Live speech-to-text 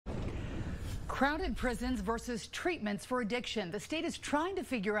Crowded prisons versus treatments for addiction. The state is trying to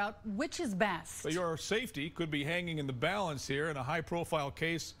figure out which is best. But your safety could be hanging in the balance here, and a high-profile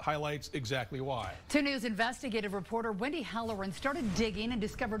case highlights exactly why. 2 News investigative reporter Wendy Halloran started digging and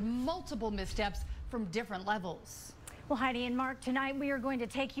discovered multiple missteps from different levels. Well, Heidi and Mark, tonight we are going to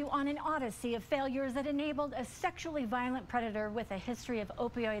take you on an odyssey of failures that enabled a sexually violent predator with a history of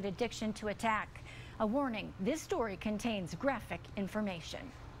opioid addiction to attack. A warning, this story contains graphic information.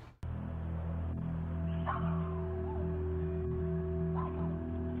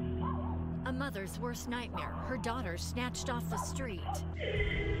 A mother's worst nightmare, her daughter snatched off the street.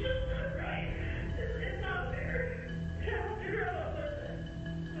 It's just not right. It's not fair.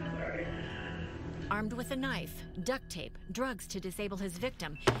 I'm sorry. Armed with a knife, duct tape, drugs to disable his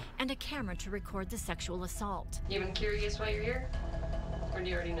victim, and a camera to record the sexual assault. You even curious why you're here? Or do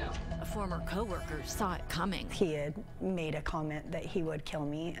you already know? A former co-worker saw it coming. He had made a comment that he would kill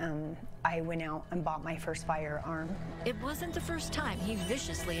me. I went out and bought my first firearm. It wasn't the first time he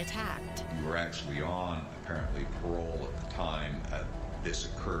viciously attacked. You were actually on, apparently, parole at the time this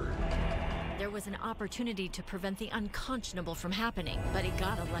occurred. There was an opportunity to prevent the unconscionable from happening, but he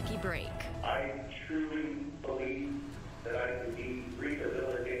got a lucky break. I truly believe that I could be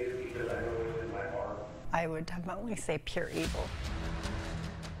rehabilitated because I know it's in my heart. I would definitely say pure evil.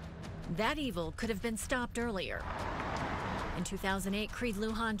 That evil could have been stopped earlier. In 2008, Creed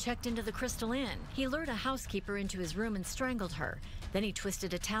Lujan checked into the Crystal Inn. He lured a housekeeper into his room and strangled her. Then he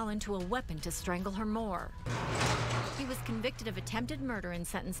twisted a towel into a weapon to strangle her more. He was convicted of attempted murder and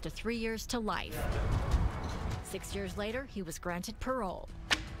sentenced to 3 years to life. 6 years later, he was granted parole.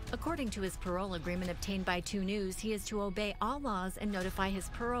 According to his parole agreement obtained by 2 News, he is to obey all laws and notify his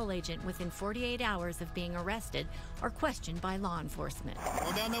parole agent within 48 hours of being arrested or questioned by law enforcement.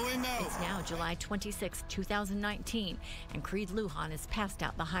 Go down the window. It's now July 26, 2019, and Creed Lujan is passed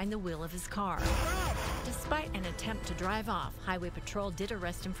out behind the wheel of his car. Despite an attempt to drive off, Highway Patrol did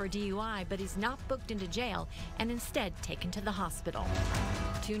arrest him for DUI, but he's not booked into jail and instead taken to the hospital.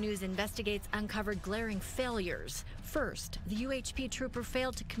 2 News investigates uncovered glaring failures. First, the UHP trooper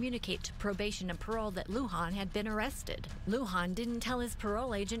failed to communicate to probation and parole that Lujan had been arrested. Lujan didn't tell his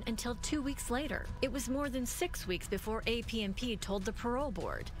parole agent until 2 weeks later. It was more than 6 weeks before AP&P told the parole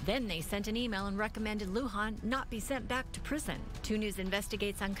board. Then they sent an email and recommended Lujan not be sent back to prison. 2 News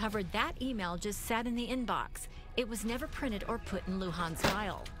investigates uncovered that email just sat in the inbox. It was never printed or put in Lujan's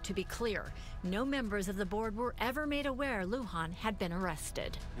file. To be clear, no members of the board were ever made aware Lujan had been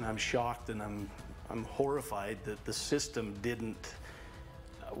arrested. And I'm shocked and I'm horrified that the system didn't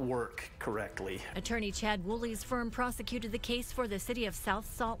work correctly. Attorney Chad Woolley's firm prosecuted the case for the city of South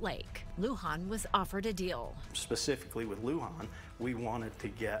Salt Lake. Lujan was offered a deal. Specifically with Lujan, we wanted to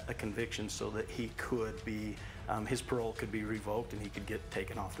get a conviction so that he could be, his parole could be revoked and he could get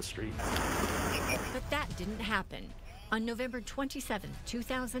taken off the street. But that didn't happen. On November 27,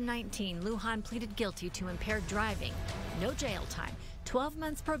 2019, Lujan pleaded guilty to impaired driving, no jail time, 12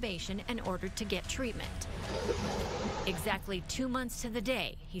 months probation, and ordered to get treatment. Exactly 2 months to the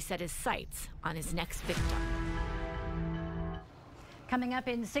day, he set his sights on his next victim. Coming up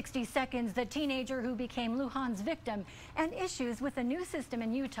in 60 seconds, the teenager who became Lujan's victim and issues with a new system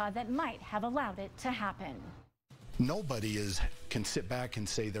in Utah that might have allowed it to happen. Nobody can sit back and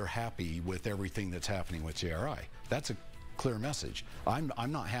say they're happy with everything that's happening with JRI. That's a clear message. I'm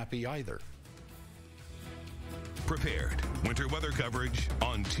not happy either. Prepared. Winter weather coverage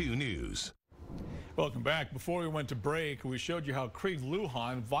on 2 News. Welcome back. Before we went to break, we showed you how Creed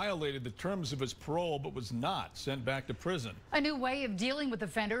Lujan violated the terms of his parole but was not sent back to prison. A new way of dealing with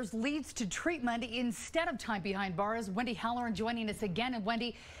offenders leads to treatment instead of time behind bars. Wendy Halloran joining us again. And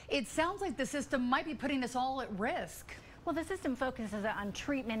Wendy, it sounds like the system might be putting us all at risk. Well, the system focuses on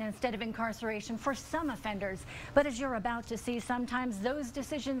treatment instead of incarceration for some offenders. But as you're about to see, sometimes those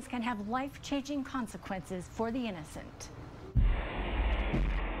decisions can have life-changing consequences for the innocent.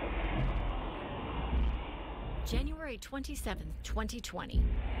 January 27, 2020.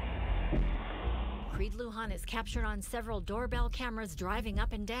 Creed Lujan is captured on several doorbell cameras driving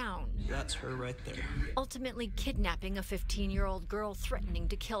up and down. That's her right there. Ultimately kidnapping a 15-year-old girl, threatening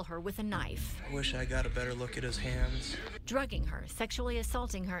to kill her with a knife. I wish I got a better look at his hands. Drugging her, sexually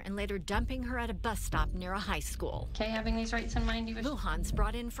assaulting her, and later dumping her at a bus stop near a high school. Okay, having these rights in mind, Lujan's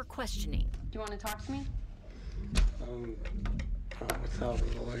brought in for questioning. Do you want to talk to me? Without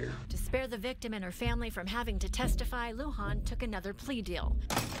a lawyer. To spare the victim and her family from having to testify, Lujan took another plea deal.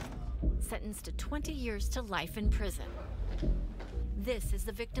 Sentenced to 20 years to life in prison. This is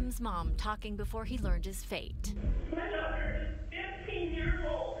the victim's mom talking before he learned his fate. My daughter is 15 years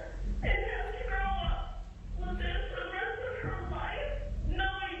old and has to grow up with this for the rest of her life,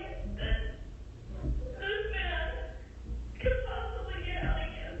 knowing that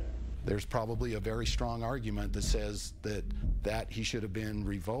There's probably a very strong argument that says that he should have been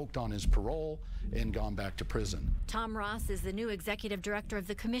revoked on his parole and gone back to prison. Tom Ross is the new executive director of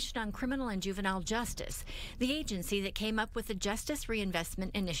the Commission on Criminal and Juvenile Justice, the agency that came up with the Justice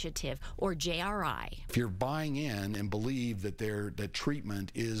Reinvestment Initiative, or JRI. If you're buying in and believe that that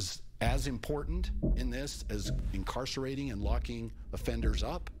treatment is as important in this as incarcerating and locking offenders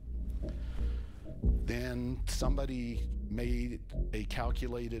up, then somebody made a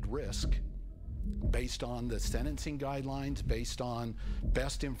calculated risk based on the sentencing guidelines, based on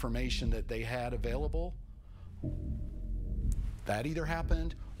best information that they had available. That either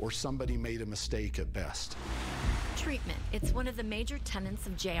happened or somebody made a mistake at best. Treatment. It's one of the major tenets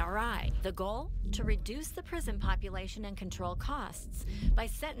of JRI. The goal? To reduce the prison population and control costs by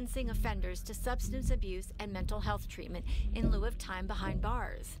sentencing offenders to substance abuse and mental health treatment in lieu of time behind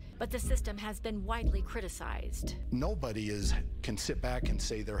bars. But the system has been widely criticized. Nobody can sit back and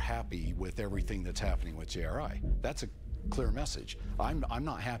say they're happy with everything that's happening with JRI. That's a clear message. I'm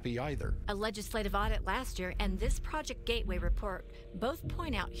not happy either. A legislative audit last year and this Project Gateway report both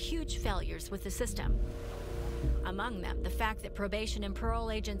point out huge failures with the system. Among them, the fact that probation and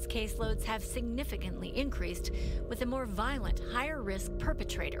parole agents' caseloads have significantly increased with a more violent, higher-risk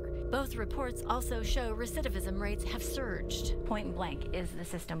perpetrator. Both reports also show recidivism rates have surged. Point blank, is the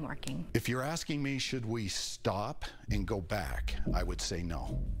system working? If you're asking me, should we stop and go back, I would say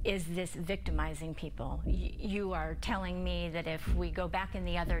no. Is this victimizing people? You are telling me that if we go back in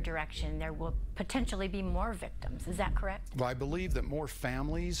the other direction, there will potentially be more victims. Is that correct? Well, I believe that more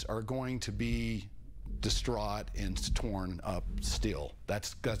families are going to be distraught and torn up still.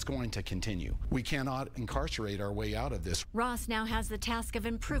 That's going to continue. We cannot incarcerate our way out of this. Ross now has the task of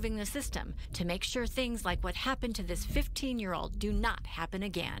improving the system to make sure things like what happened to this 15-year-old do not happen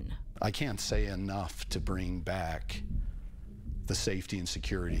again. I can't say enough to bring back the safety and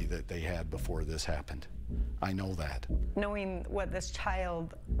security that they had before this happened. I know that. Knowing what this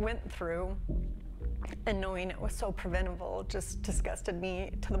child went through and knowing it was so preventable just disgusted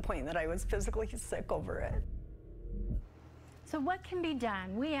me to the point that I was physically sick over it. So what can be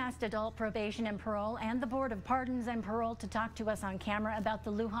done? We asked Adult Probation and Parole and the Board of Pardons and Parole to talk to us on camera about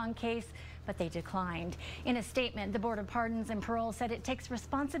the Lujan case, but they declined. In a statement, the Board of Pardons and Parole said it takes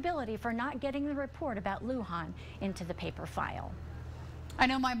responsibility for not getting the report about Lujan into the paper file. I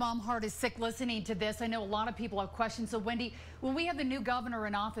know my mom heart is sick listening to this. I know a lot of people have questions. So Wendy, well, we have the new governor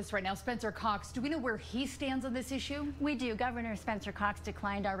in office right now, Spencer Cox. Do we know where he stands on this issue? We do. Governor Spencer Cox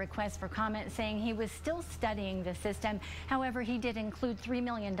declined our request for comment, saying he was still studying the system. However, he did include $3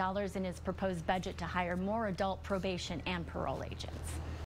 million in his proposed budget to hire more adult probation and parole agents.